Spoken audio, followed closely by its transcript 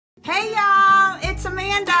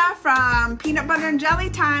from Peanut Butter and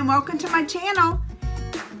Jelly Time. Welcome to my channel.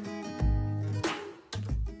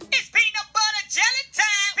 It's peanut butter jelly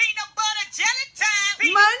time. Peanut butter jelly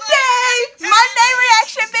time. Monday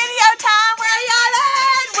reaction video time. Where y'all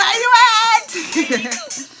at? Where you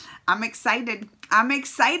at? I'm excited. I'm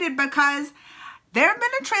excited because there had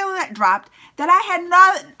been a trailer that dropped that I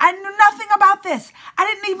knew nothing about this. I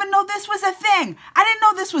didn't even know this was a thing. I didn't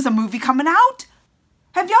know this was a movie coming out.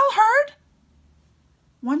 Have y'all heard?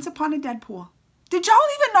 Once Upon a Deadpool. Did y'all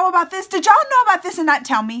even know about this? Did y'all know about this and not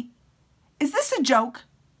tell me? Is this a joke?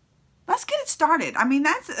 Let's get it started. I mean,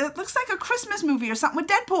 it looks like a Christmas movie or something with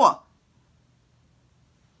Deadpool.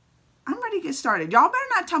 I'm ready to get started. Y'all better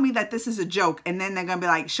not tell me that this is a joke and then they're going to be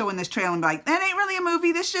like showing this trailer and be like, that ain't really a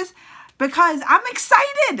movie. This just, because I'm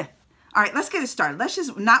excited. All right, let's get it started. Let's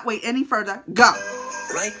just not wait any further. Go.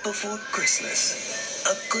 Right before Christmas,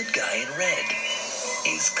 a good guy in red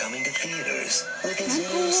is coming to theaters with his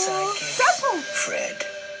new sidekick, Deadpool. Fred.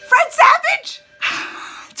 Fred Savage?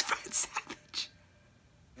 It's Fred Savage.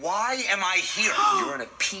 Why am I here? You're in a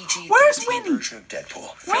Where's PG-13 Winnie? version of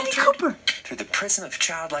Deadpool. Winnie Filtered Cooper. through the prism of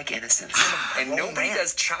childlike innocence. And nobody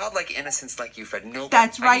does childlike innocence like you, Fred. Nobody.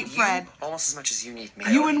 That's I right, need Fred. You almost as much as you need me.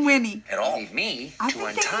 You and Winnie. At all. You need me I to think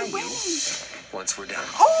they untie need you Winnie. once we're done.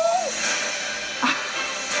 Oh!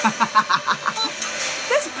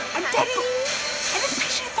 This Deadpool. And it's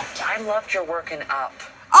PG-13. I loved your working up.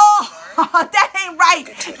 Oh, that ain't right,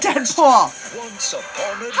 Deadpool. Once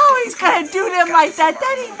upon a How he's gonna do them like that?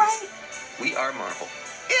 That ain't right. We are Marvel.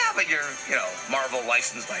 Yeah, but you're, Marvel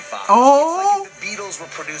licensed by Fox. Oh. It's like if the Beatles were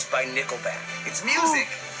produced by Nickelback. It's music,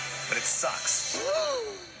 but it sucks.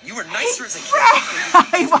 You were nicer as a kid.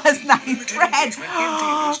 Fred. He was nice, Fred.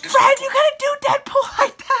 Fred, you gonna do Deadpool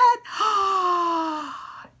like that?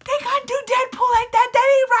 They gonna do Deadpool like that? That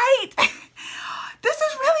ain't right. This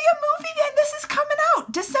is really a movie then. This is coming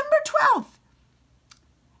out December 12th.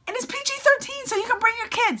 And it's PG-13, so you can bring your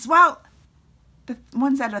kids. Well, the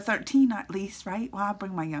ones that are 13 at least, right? Well, I'll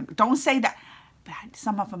bring my younger. Don't say that. But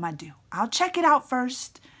some of them I do. I'll check it out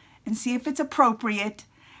first and see if it's appropriate.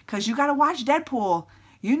 Because you got to watch Deadpool.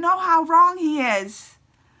 You know how wrong he is.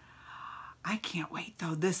 I can't wait,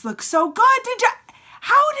 though. This looks so good.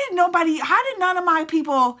 How did none of my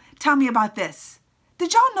people tell me about this?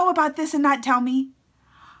 Did y'all know about this and not tell me?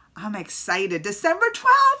 I'm excited. December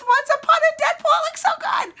 12th. Once Upon a Deadpool. Looks so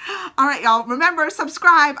good. All right, y'all. Remember,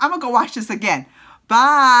 subscribe. I'm going to go watch this again.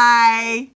 Bye.